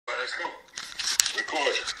Let's go.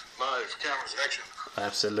 Record. Live. Cameras. Action.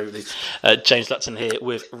 Absolutely. James Lupton here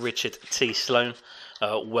with Richard T. Slone,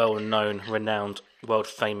 well-known, renowned,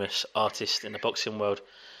 world-famous artist in the boxing world.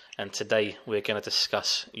 And today we're going to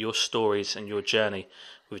discuss your stories and your journey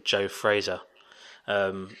with Joe Frazier.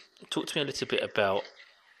 Talk to me a little bit about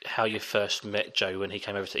how you first met Joe when he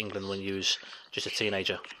came over to England when you was just a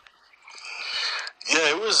teenager.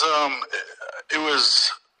 Yeah, it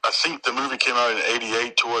was. I think the movie came out in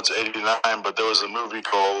 '88, towards '89. But there was a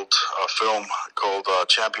film called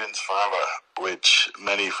Champions Forever, which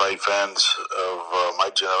many fight fans of my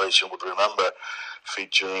generation would remember,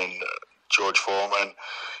 featuring George Foreman,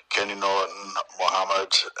 Kenny Norton,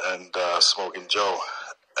 Muhammad, and Smokin Joe,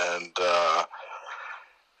 and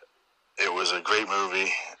it was a great movie.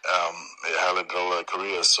 It highlighted all their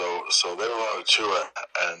careers. So they were on a tour,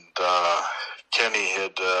 and Kenny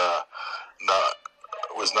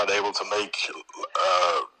was not able to make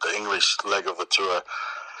the English leg of the tour,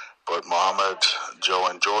 but Muhammad, Joe,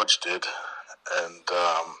 and George did, and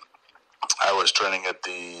I was training at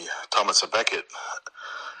the Thomas Beckett,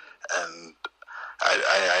 and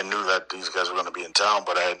I knew that these guys were going to be in town,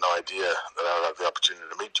 but I had no idea that I would have the opportunity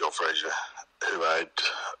to meet Joe Frazier, who I'd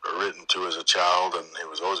written to as a child, and he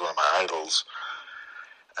was always one of my idols.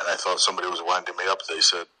 And I thought somebody was winding me up. They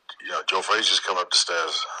said, Joe Frazier's coming up the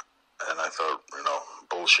stairs. And I thought,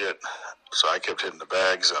 bullshit. So I kept hitting the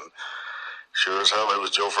bags, and sure as hell it was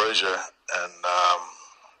Joe Frazier. And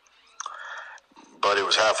but it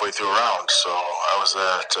was halfway through a round, so I was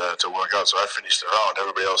there to work out. So I finished the round.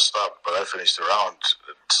 Everybody else stopped, but I finished the round.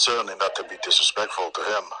 Certainly not to be disrespectful to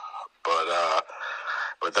him,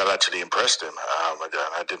 but that actually impressed him.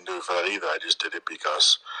 I didn't do it for that either. I just did it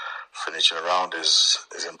because finishing a round is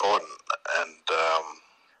important. And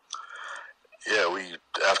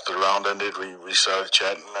after the round ended, we started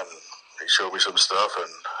chatting, and he showed me some stuff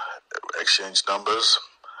and exchanged numbers,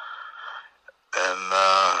 and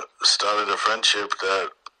started a friendship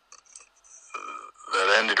that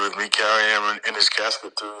ended with me carrying him in his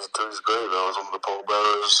casket to his grave. I was one of the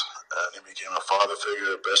pallbearers, and he became a father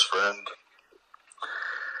figure, a best friend.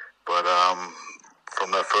 But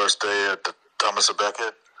from that first day at the Thomas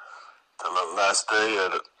Beckett to the last day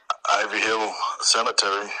at Ivy Hill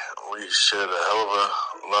Cemetery, we shared a hell of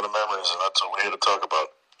a lot of memories, and that's what we're here to talk about.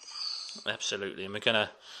 Absolutely, and we're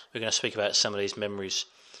gonna speak about some of these memories.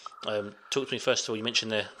 Talk to me first of all. You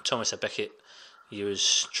mentioned the Thomas Beckett. You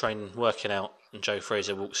was training, working out, and Joe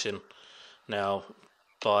Frazier walks in. Now,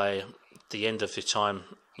 by the end of the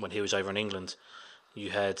time when he was over in England,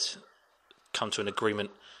 you had come to an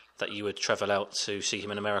agreement that you would travel out to see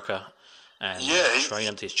him in America and train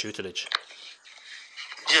under his tutelage.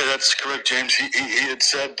 Yeah, that's correct, James. He had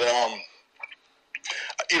said,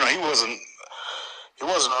 he wasn't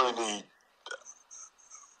really.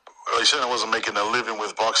 Well, he certainly wasn't making a living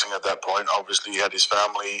with boxing at that point. Obviously, he had his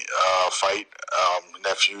family fight,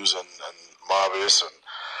 nephews and Marvis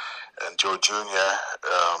and Joe Jr.,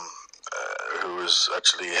 who was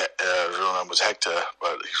actually, his real name was Hector,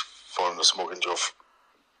 but he fought in the Smokin Joe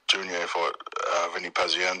Jr. fought Vinny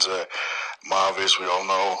Pazienza. Marvis, we all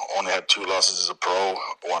know, only had 2 losses as a pro,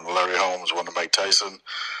 one to Larry Holmes, one to Mike Tyson.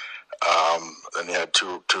 Then he had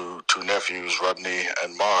two nephews, Rodney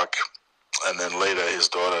and Mark. And then later, his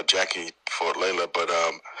daughter Jackie fought Layla. But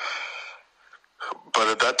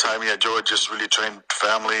at that time, Joe had just really trained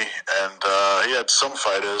family, and he had some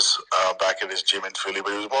fighters back at his gym in Philly,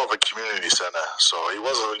 but it was more of a community center. So he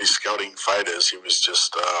wasn't really scouting fighters. He was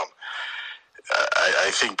just, I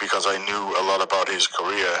think, because I knew a lot about his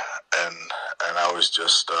career, and I was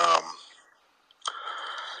just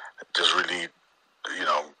really,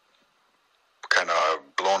 kind of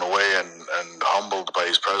blown away and humbled by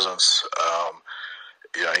his presence.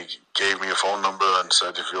 He gave me a phone number and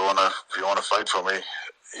said, if you wanna fight for me,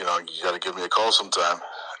 you got to give me a call sometime.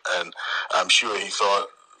 And I'm sure he thought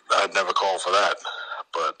I'd never call for that.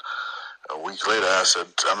 But a week later, I said,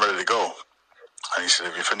 I'm ready to go. And he said,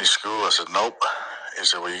 have you finished school? I said, nope. He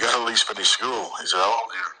said, well, you got to at least finish school. He said, how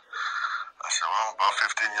old are you? I said, well, about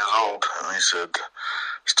 15 years old. And he said,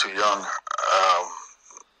 it's too young.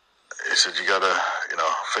 He said, you got to,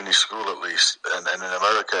 finish school at least. And in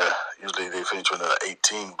America, usually they finish when they're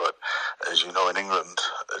 18, but as you know, in England,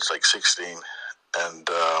 it's like 16. And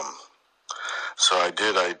so I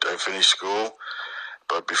did. I finished school,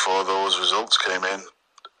 but before those results came in,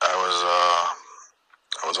 I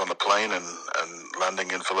was on the plane and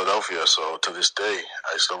landing in Philadelphia. So to this day,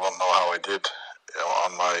 I still don't know how I did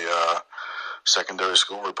on my secondary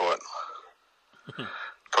school report.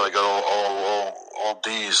 Probably got all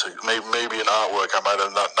D's. Maybe in artwork I might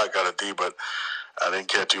have not got a D, but I didn't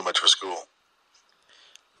care too much for school.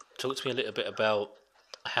 Talk to me a little bit about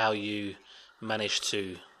how you managed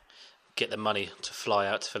to get the money to fly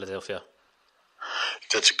out to Philadelphia.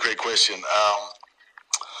 That's a great question.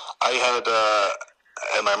 I had,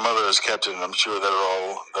 and my mother has kept it, and I'm sure they're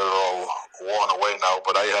all worn away now.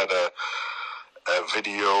 But I had a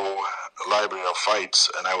video library of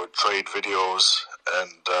fights, and I would trade videos,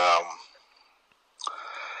 and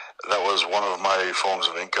that was one of my forms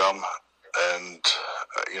of income. And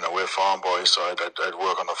we're farm boys, so I'd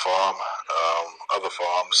work on the farm, other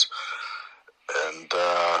farms, and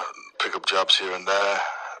pick up jobs here and there.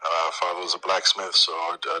 Father was a blacksmith, so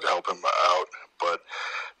I'd help him out. But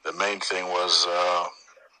the main thing was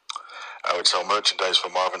I would sell merchandise for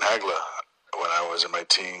Marvin Hagler. When I was in my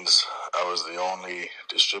teens, I was the only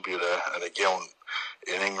distributor. And again,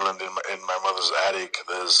 in England, in my mother's attic,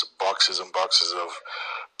 there's boxes and boxes of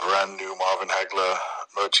brand new Marvin Hagler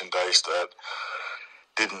merchandise that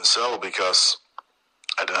didn't sell because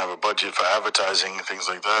I didn't have a budget for advertising and things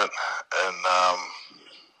like that. And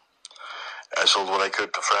I sold what I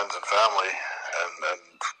could to friends and family, and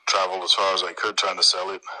traveled as far as I could trying to sell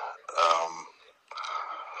it.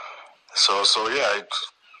 So yeah, I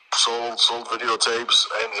sold videotapes.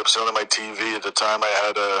 I ended up selling my TV. At the time, I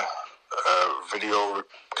had a video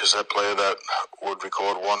cassette player that would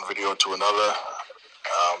record one video to another.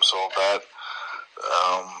 Sold that.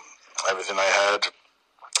 Everything I had,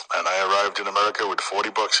 and I arrived in America with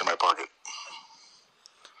 $40 in my pocket.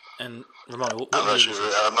 And remind me, I'm not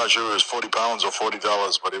sure it was £40 or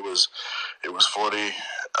 $40, but it was 40.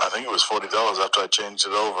 I think it was $40 after I changed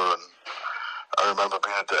it over. And I remember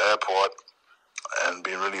being at the airport and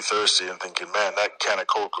being really thirsty and thinking, man, that can of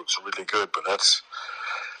Coke looks really good, but that's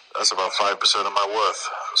about 5% of my worth.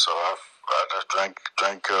 So I just drank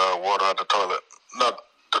water out the toilet, not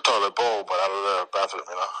the toilet bowl, but out of the bathroom,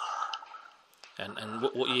 And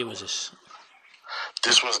what year was this?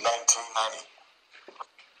 This was 1990.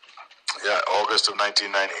 Yeah, August of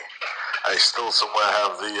 1990. I still somewhere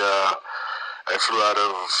have I flew out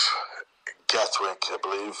of Gatwick, I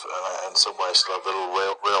believe, and somewhere I still have the little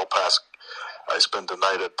rail pass. I spent the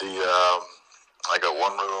night at I got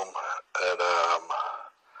one room at,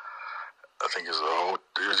 I think it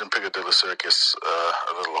was in Piccadilly Circus,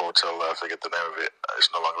 a little hotel there, I forget the name of it. It's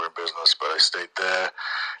no longer in business, but I stayed there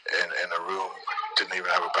in a room, didn't even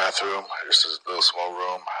have a bathroom, just a little small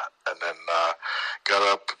room, and then got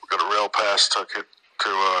a rail pass, took it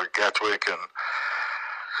to Gatwick,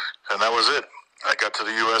 and that was it. I got to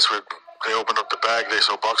the U.S. They opened up the bag, they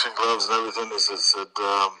saw boxing gloves and everything. They said,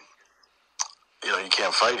 you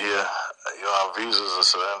can't fight here. You don't have visas. I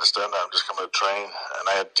said, I understand that. I'm just coming to train. And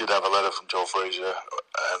I did have a letter from Joe Frazier,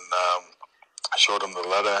 and I showed them the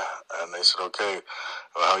letter, and they said, okay,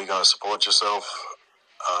 well, how are you going to support yourself?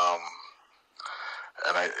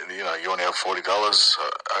 And you only have $40.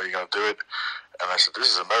 How are you going to do it? And I said,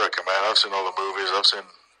 this is America, man. I've seen all the movies.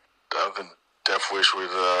 I've been Death Wish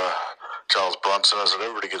with Charles Bronson. I said,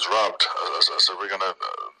 everybody gets robbed. I said,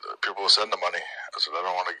 people will send the money. I said, I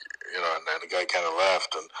don't want to, and then the guy kind of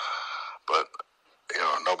laughed, but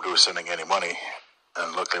nobody was sending any money.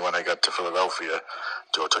 And luckily when I got to Philadelphia,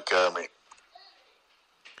 Joe took care of me.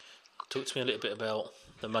 Talk to me a little bit about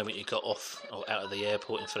the moment you got off or out of the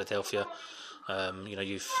airport in Philadelphia.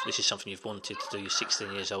 This is something you've wanted to do. You're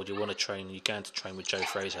 16 years old. You want to train. You're going to train with Joe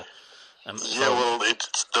Frazier.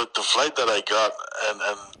 It's the flight that I got, and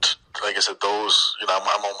like I said, those,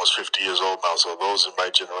 I'm almost 50 years old now, so those in my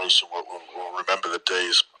generation will remember the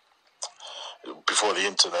days before the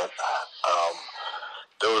internet.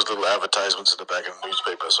 There was little advertisements in the back of the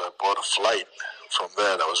newspaper, so I bought a flight from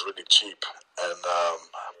there that was really cheap, and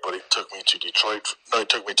but it took me to Detroit. No, it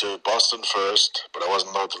took me to Boston first, but I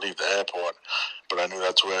wasn't allowed to leave the airport. But I knew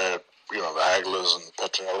that's where the Haglers and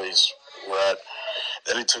Petronellis were at.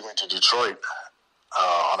 Then he took me to Detroit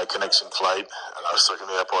on a connection flight, and I was stuck in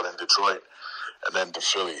the airport in Detroit, and then to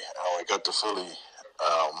Philly. And when I got to Philly,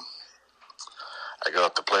 I got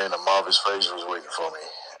off the plane, and Marvis Frazier was waiting for me.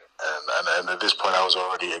 And at this point, I was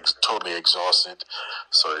already totally exhausted,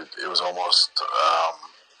 so it was almost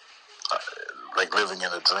like living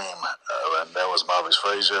in a dream. And there was Marvis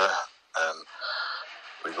Frazier, and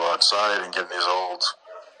we go outside and get in this old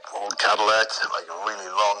Cadillac, like a really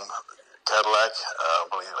long Cadillac,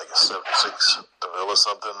 probably like a 76 DeVille or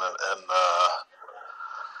something,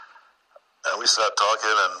 and we started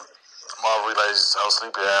talking, and Marv realized how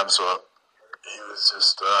sleepy I am, so he was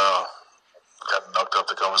just got knocked off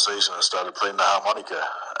the conversation and started playing the harmonica,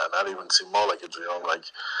 and that even seemed more like a dream. I'm like,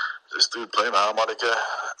 this dude playing the harmonica,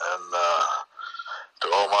 and to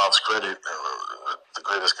all Marv's credit, the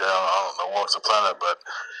greatest guy on the walks the planet, but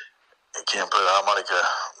he can't play the harmonica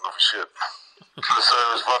for shit. So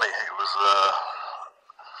it was funny. It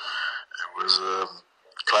was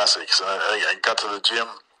classic. So I got to the gym,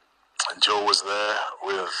 and Joe was there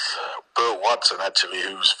with Burt Watson, actually,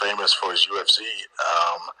 who's famous for his UFC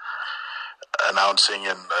announcing,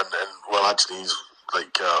 and well, actually, he's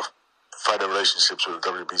like fighter relationships with the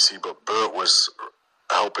WBC, but Burt was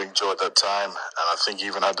helping Joe at that time, and I think he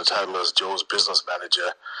even had the title as Joe's business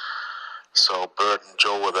manager. So Burt and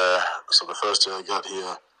Joe were there. So the first day I got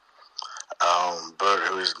here, Burt,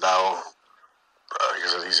 who is now,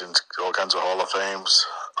 he's in all kinds of Hall of Fames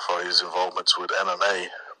for his involvements with MMA,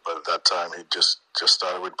 but at that time he just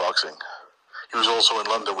started with boxing. He was also in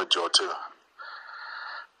London with Joe too.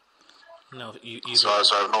 No, so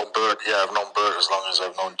I've known Burt. Yeah, I've known Burt as long as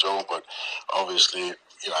I've known Joe, but obviously,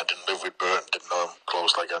 I didn't live with Burt and didn't know him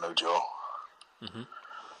close like I knew Joe. Mm-hmm.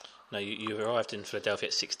 Now, you arrived in Philadelphia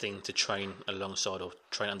at 16 to train alongside or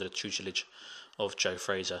train under the tutelage of Joe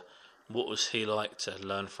Frazier. What was he like to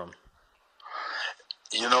learn from?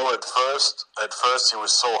 At first he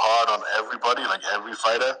was so hard on everybody, like every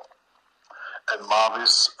fighter. And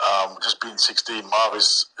Marvis, just being 16,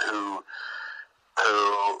 Marvis, who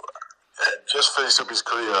had just finished up his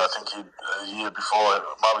career, I think a year before,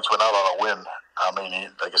 Marvis went out on a win. I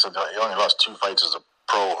mean, like I said, he only lost 2 fights as a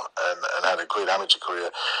pro and had a great amateur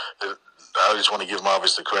career. I just want to give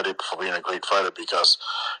Marvis the credit for being a great fighter, because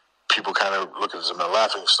people kind of look at him as a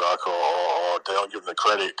laughing stock, or they don't give him the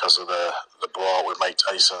credit because of the brawl with Mike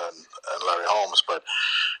Tyson and Larry Holmes. But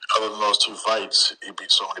other than those 2 fights, he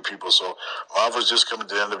beat so many people. So Marv was just coming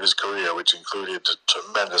to the end of his career, which included a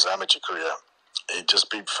tremendous amateur career. He just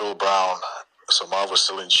beat Phil Brown, so Marv was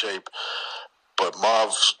still in shape. But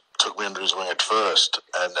Marv took me under his wing at first,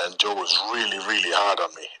 and Joe was really, really hard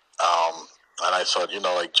on me. And I thought,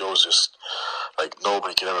 like, Joe's just, like,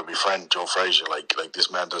 nobody can ever befriend Joe Frazier. Like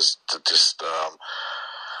this man doesn't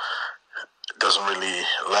really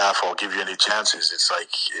laugh or give you any chances. It's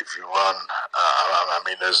like, if you run,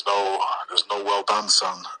 there's no well done,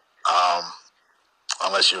 son,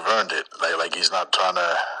 unless you've earned it. Like he's not trying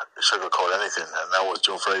to sugarcoat anything, and that was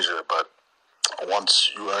Joe Frazier. But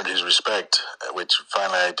once you earned his respect, which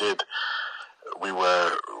finally I did, we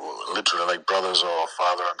were literally like brothers or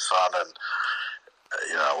father and son, and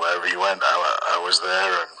wherever he went, I was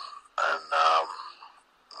there, and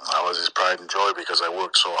I was his pride and joy, because I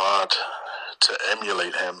worked so hard to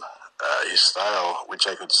emulate him, his style, which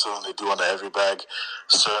I could certainly do on the heavy bag,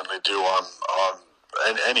 certainly do on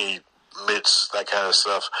any mitts, that kind of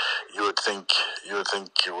stuff. You would think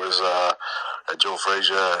it was a Joe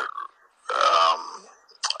Frazier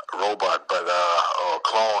robot, or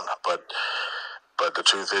clone, but the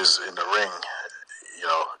truth is, in the ring,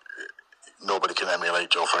 nobody can emulate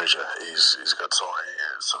Joe Frazier. He's got so many,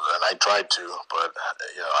 and I tried to, but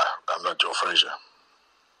I'm not Joe Frazier.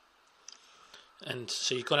 And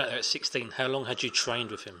so you got out there at 16. How long had you trained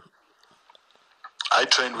with him? I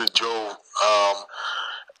trained with Joe,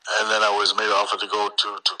 and then I was made an offer to go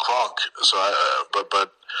to Kronk. So,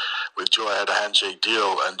 but with Joe, I had a handshake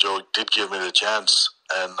deal, and Joe did give me the chance.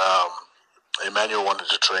 And Emmanuel wanted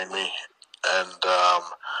to train me, and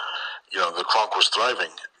the Kronk was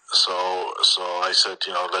thriving. So I said,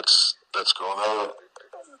 let's go there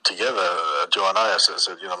together. Joe and I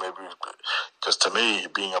said, maybe, because to me,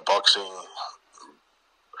 being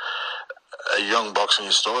a young boxing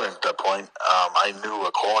historian at that point, I knew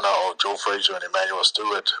a corner of Joe Frazier and Emmanuel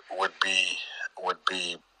Stewart would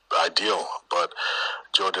be ideal, but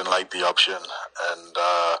Joe didn't like the option, and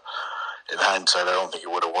in hindsight, I don't think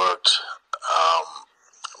it would have worked.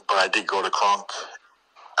 But I did go to Kronk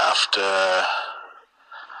after,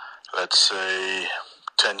 let's say,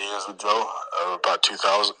 10 years with Joe, about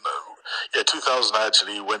 2000. 2000 I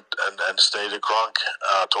actually went and stayed at Kronk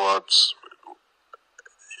towards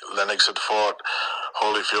Lennox had fought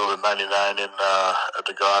Holyfield in '99 at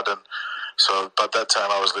the Garden. So about that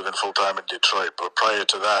time I was living full time in Detroit. But prior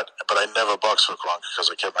to that, I never boxed for Kronk because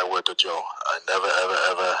I kept my word to Joe. I never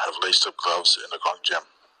ever have laced up gloves in the Kronk gym.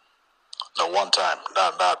 No, one time,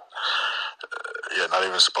 not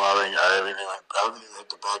even sparring. I haven't even hit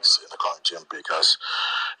the bags in the Kronk gym because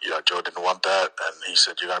Joe didn't want that, and he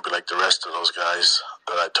said, you're gonna be like the rest of those guys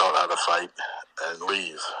that I taught how to fight and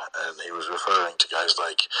leave. And he was referring to guys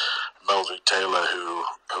like Meldrick Taylor, who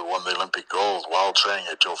won the Olympic gold while training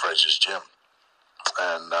at Joe Frazier's gym,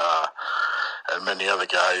 and many other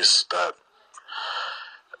guys that.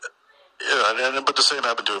 But the same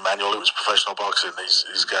happened to Emmanuel. It was professional boxing.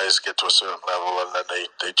 These guys get to a certain level and then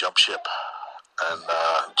they jump ship. And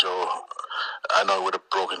Joe, I know it would have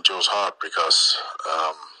broken Joe's heart because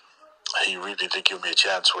he really did give me a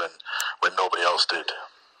chance when nobody else did.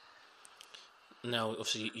 Now,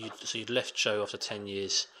 obviously, you'd left Joe after 10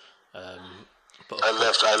 years, but of I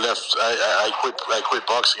course, left. I quit. I quit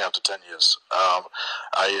boxing after 10 years.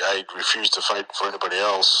 I refused to fight for anybody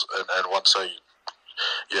else, and once I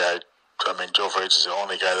mean, Joe Frazier is the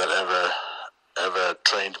only guy that ever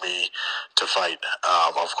trained me to fight.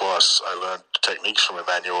 Of course, I learned techniques from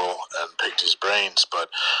Emmanuel and picked his brains, but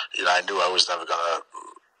I knew I was never gonna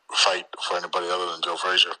fight for anybody other than Joe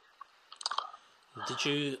Frazier. did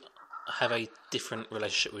you have a different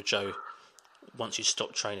relationship with Joe once you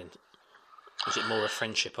stopped training? Was it more a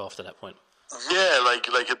friendship after that point? Yeah, like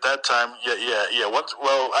at that time, yeah.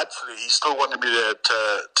 Well, actually, he still wanted me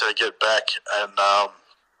to get back, and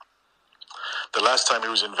the last time he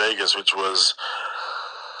was in Vegas, which was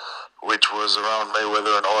around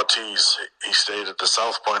Mayweather and Ortiz, he stayed at the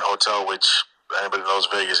South Point Hotel, which anybody knows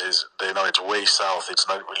Vegas is. They know it's way south. It's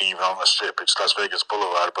not really even on the strip. It's Las Vegas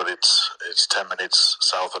Boulevard, but it's 10 minutes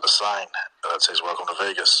south of the sign that says "Welcome to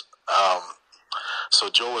Vegas." So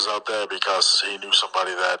Joe was out there because he knew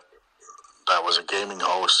somebody that was a gaming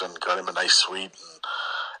host and got him a nice suite,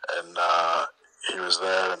 and he was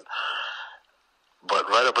there. But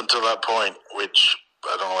right up until that point, which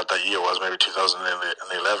I don't know what that year was, maybe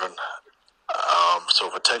 2011. So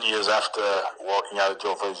for 10 years after walking out of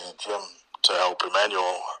Joe Frazier's gym to help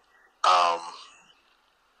Emmanuel,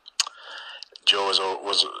 Joe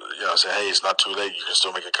was saying, "Hey, it's not too late. You can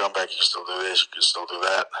still make a comeback. You can still do this. You can still do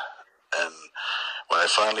that." And when I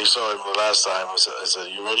finally saw him the last time, I said,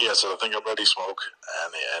 "You ready?" I said, "I think I'm ready, Smoke."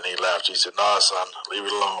 And he laughed. He said, "No, son, leave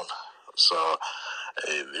it alone." So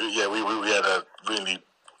yeah, we had a really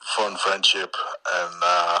fun friendship, and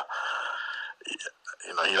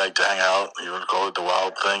he liked to hang out. He would call it the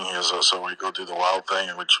wild thing. So we go do the wild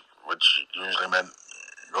thing, which usually meant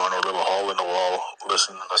going to a little hole in the wall,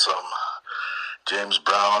 listening to some James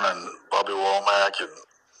Brown and Bobby Womack, and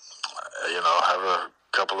have a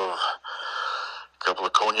couple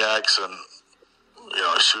of cognacs, and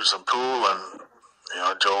shoot some pool. And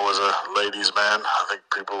Joe was a ladies' man. I think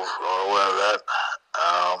people are aware of that.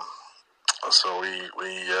 So we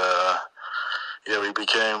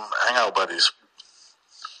became hangout buddies.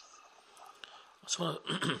 I just want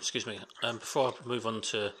to, excuse me, before I move on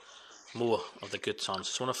to more of the good times, I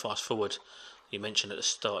just want to fast forward. You mentioned at the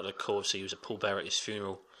start of the call, so he was a pallbearer at his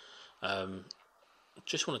funeral.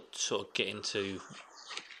 Just want to sort of get into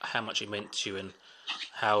how much he meant to you and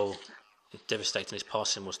how devastating his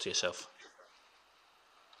passing was to yourself.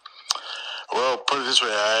 Well, put it this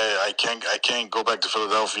way, I can't go back to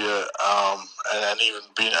Philadelphia, and even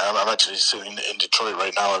being, I'm actually sitting in Detroit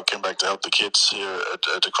right now. I came back to help the kids here at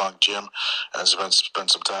the Kronk Gym, and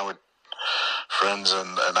spend some time with friends,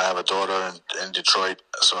 and I have a daughter in Detroit,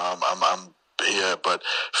 so I'm here. But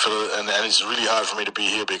and it's really hard for me to be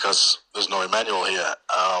here because there's no Emmanuel here.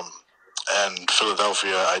 And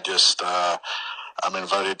Philadelphia, I'm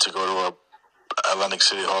invited to go to a Atlantic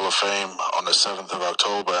City Hall of Fame on the 7th of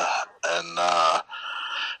October, and I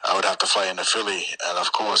would have to fly into Philly. And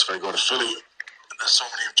of course, if I go to Philly, there's so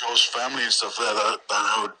many of Joe's family and stuff there that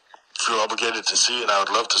I would feel obligated to see, and I would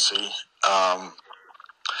love to see.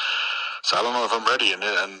 So I don't know if I'm ready.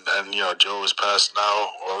 And Joe is passed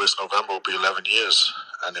now. Well, this November will be 11 years,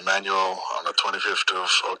 and Emmanuel on the 25th of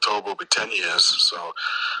October will be 10 years.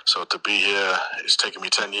 So to be here, it's taken me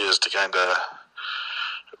 10 years to kind of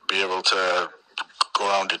be able to go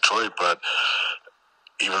around Detroit, but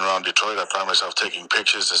even around Detroit, I find myself taking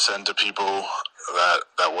pictures to send to people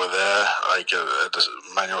that were there. Like at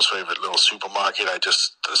Emmanuel's favorite little supermarket, I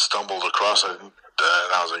just stumbled across it, and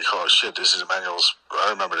I was like, "Oh shit, this is Emmanuel's." I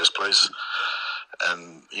remember this place,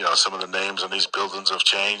 and some of the names on these buildings have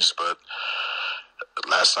changed. But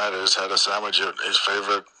last night I just had a sandwich at his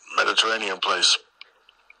favorite Mediterranean place.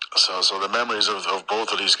 So the memories of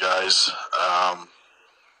both of these guys,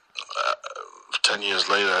 10 years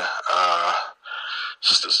later,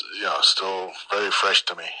 still very fresh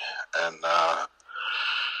to me. And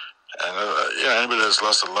anybody that's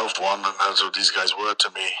lost a loved one, and that's what these guys were to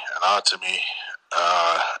me and are to me.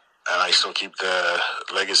 And I still keep the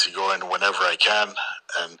legacy going whenever I can.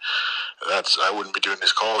 And I wouldn't be doing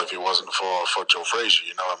this call if it wasn't for Joe Frazier.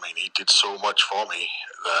 He did so much for me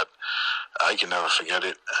that I can never forget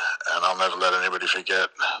it, and I'll never let anybody forget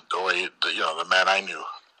the way the man I knew.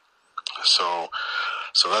 So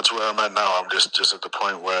that's where I'm at now. I'm just at the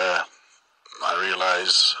point where I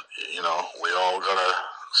realize, we all gotta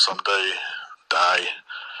someday die,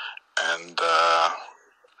 and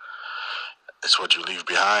it's what you leave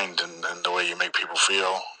behind, and the way you make people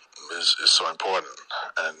feel is so important.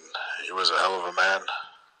 And he was a hell of a man,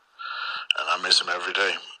 and I miss him every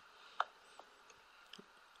day.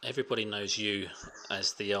 Everybody knows you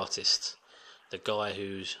as the artist. the guy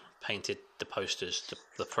who's painted the posters,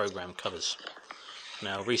 the program covers.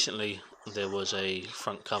 Now, recently there was a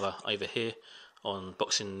front cover over here on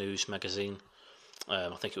Boxing News magazine.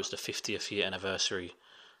 I think it was the 50th year anniversary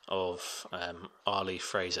of Ali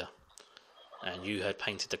Frazier, and you had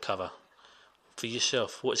painted the cover. For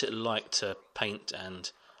yourself, what is it like to paint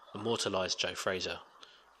and immortalise Joe Frazier?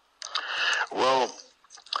 Well,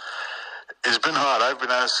 it's been hard. I've been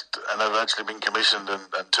asked, and I've actually been commissioned and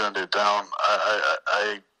turned it down.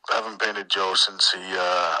 I haven't painted Joe since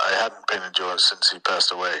I hadn't painted Joe since he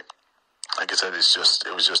passed away. Like I said,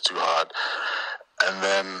 it was just too hard. And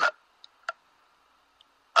then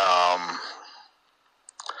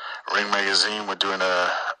Ring Magazine were doing a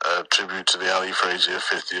tribute to the Ali Frazier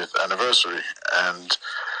 50th anniversary, and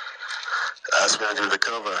asked me to do the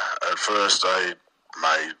cover. At first,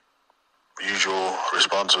 my usual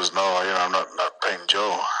response was no, I'm not painting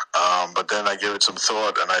Joe. But then I gave it some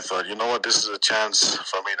thought, and I thought, you know what, this is a chance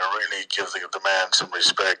for me to really give the man some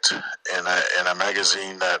respect in a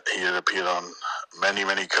magazine that he had appeared on many,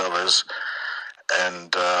 many covers.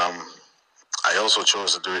 And I also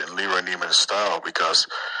chose to do it in Leroy Neiman's style because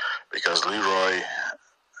Leroy,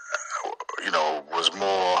 was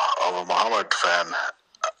more of a Muhammad fan,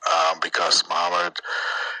 because Muhammad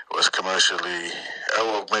was commercially,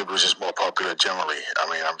 well, maybe it was just more popular generally. I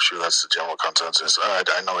mean, I'm sure that's the general consensus.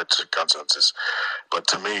 I know it's a consensus. But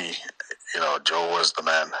to me, Joe was the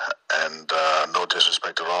man. And no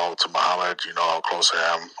disrespect at all to Muhammad. You know how close I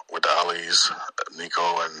am with the Alis,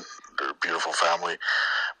 Nico, and their beautiful family.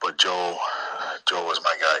 But Joe was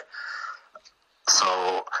my guy.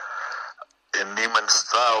 So in Neiman's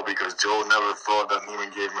style, because Joe never thought that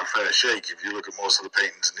Neiman gave him a fair shake. If you look at most of the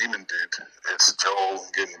paintings Neiman did, it's Joe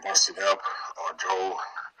getting busted up, or Joe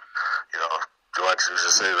actually used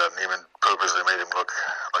to say that Neiman purposely made him look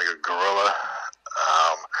like a gorilla,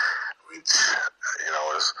 which,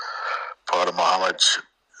 is part of Muhammad's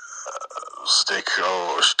shtick,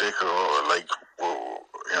 or like,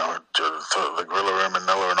 the gorilla rim and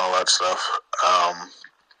Miller and all that stuff.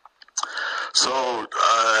 So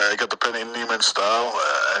I got the penny in Neiman style,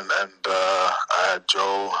 and I had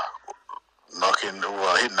Joe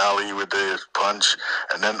hitting Ali with the punch,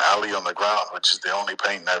 and then Ali on the ground, which is the only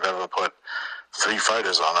painting I've ever put 3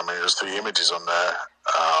 fighters on. I mean, there's 3 images on there.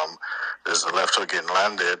 There's the left hook getting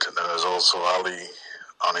landed, and then there's also Ali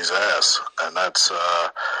on his ass, and that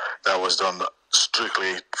was done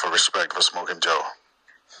strictly for respect for Smokin Joe.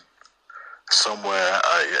 Somewhere,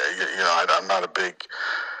 I'm not a big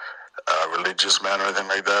religious man or anything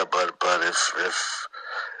like that, but if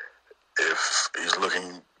he's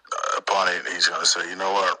looking upon it, he's going to say, you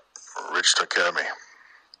know what, Rich took care of me.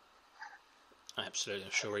 Absolutely,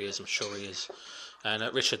 I'm sure he is. And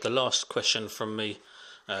Richard, the last question from me,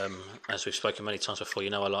 as we've spoken many times before, I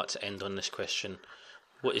like to end on this question.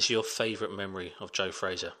 What is your favourite memory of Joe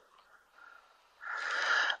Frazier?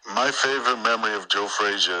 My favourite memory of Joe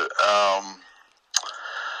Frazier,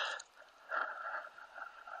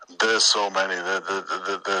 there's so many. There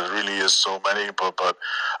really is so many, but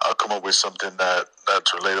I'll come up with something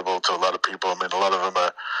that's relatable to a lot of people. I mean, a lot of them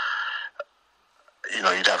are,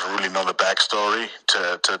 you'd have to really know the backstory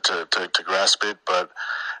to grasp it, but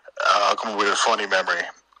I'll come up with a funny memory.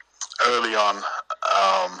 Early on,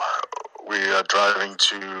 we are driving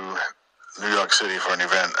to New York City for an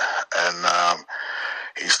event, and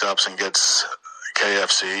he stops and gets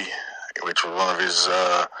KFC, which was one of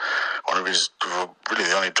his really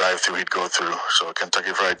the only drive-through he'd go through. So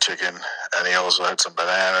Kentucky Fried Chicken, and he also had some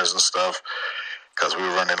bananas and stuff because we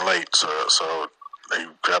were running late. So he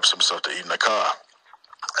grabbed some stuff to eat in the car,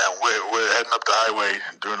 and we're heading up the highway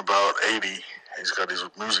doing about 80. He's got his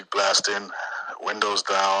music blasting, windows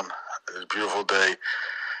down. It's a beautiful day,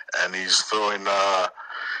 and he's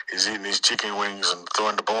eating these chicken wings and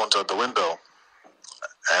throwing the bones out the window.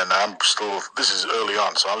 And this is early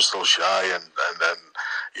on, so I'm still shy, and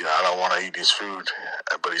I don't want to eat his food.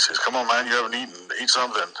 But he says, come on, man, you haven't eaten, eat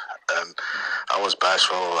something. And I was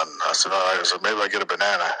bashful, and I said, all right, I said, maybe I get a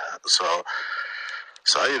banana. So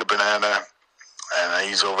I eat a banana, and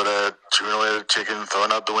he's over there chewing away the chicken,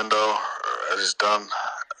 throwing out the window as it's done.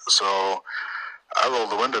 So I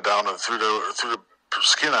rolled the window down and threw the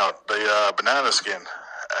skin out, the banana skin.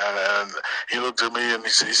 And he looked at me and he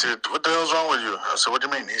said, what the hell's wrong with you? I said, what do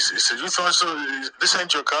you mean? He said, you thought this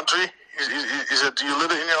ain't your country? He said, do you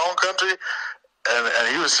live in your own country? And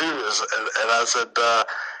he was serious. And I said,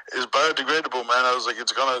 it's biodegradable, man. I was like,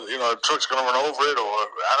 it's gonna, a truck's gonna run over it or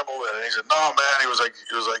animal. And he said, no, man. He was like,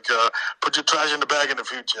 put your trash in the bag in the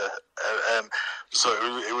future. And so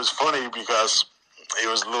it was funny because he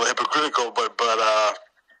was a little hypocritical, but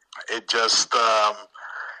it just,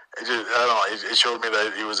 I don't know. It showed me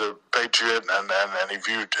that he was a patriot, and he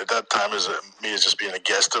viewed at that time me as just being a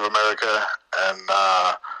guest of America, and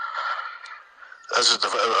that's just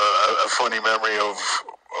a funny memory of.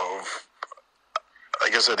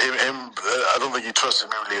 Like I said, him. I don't think he trusted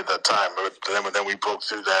me really at that time. But then we broke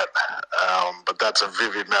through that. But that's a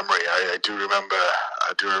vivid memory. I do remember.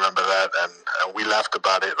 I do remember that, and we laughed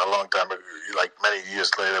about it a long time ago. Like many years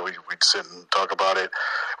later, we'd sit and talk about it.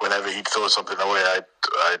 Whenever he'd throw something away,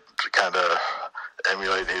 I'd kind of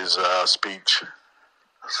emulate his speech.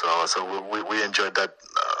 So we enjoyed that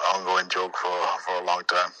ongoing joke for a long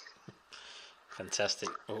time. Fantastic.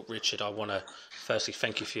 Well, Richard, I want to firstly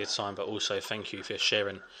thank you for your time, but also thank you for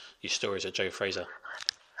sharing your stories of Joe Frazier.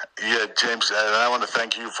 Yeah, James, and I want to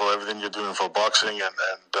thank you for everything you're doing for boxing and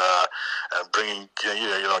bringing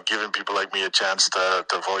giving people like me a chance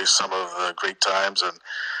to voice some of the great times, and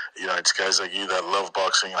it's guys like you that love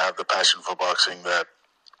boxing and have the passion for boxing that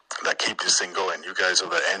keep this thing going. You guys are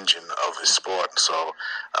the engine of this sport, so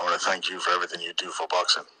I want to thank you for everything you do for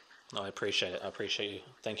boxing. No, I appreciate it. I appreciate you.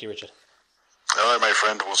 Thank you, Richard. All right, my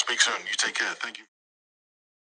friend. We'll speak soon. You take care. Thank you.